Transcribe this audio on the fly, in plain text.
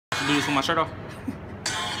do this with my shirt off.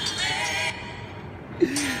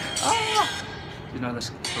 You know,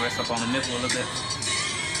 let's rest up on the nipple a little bit.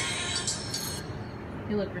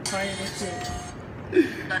 You look retarded as shit.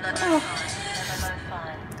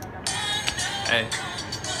 Hey,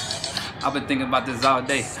 I've been thinking about this all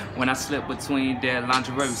day. When I slip between that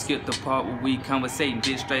lingerie, we skip the part where we conversating.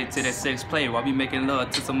 Get straight to that sex play while we making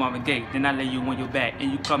love to some Marvin Gaye. Then I lay you on your back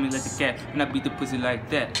and you call me like the cat. And I beat the pussy like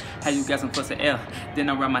that. How you got some pussy L? Then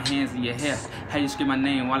I wrap my hands in your hair. How you scream my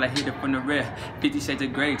name while I hit it from the rear? 50 shades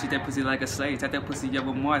of gray, treat that pussy like a slave. Take that pussy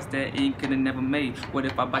ever Mars, that ink could've never made. What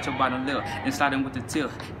if I bite your bottom lip and slide in with the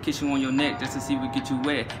tip? Kiss you on your neck just to see what get you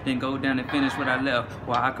wet. Then go down and finish what I left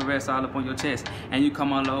while I caress all up on your chest. And you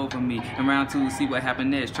come all over me. And round two, see what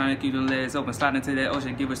happened next. Trying to keep them legs open, slide into that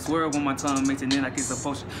ocean. Give a swirl when my tongue makes it in like it's a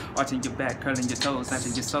potion. Arching your back, curling your toes,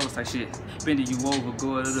 snatching your soul like shit. Bending you over,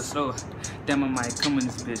 go a little slower. Damn, I might come in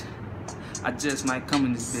this bitch. I just might come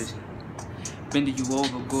in this bitch. Bending you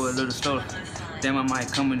over, go a little slower. Damn, I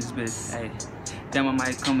might come in this bitch. Hey, damn, I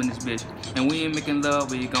might come in this bitch. And we ain't making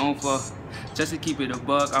love, we gon' fuck. Just to keep it a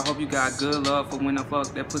buck, I hope you got good love for when I fuck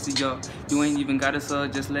that pussy up. You ain't even got a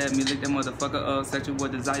sub, just let me lick that motherfucker up. Sexual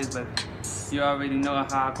desires, baby. You already know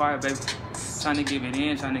how I acquire, baby. Tryna give it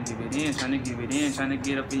in, tryna give it in, tryna give it in, tryna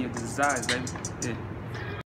get up in your desires, baby. Yeah.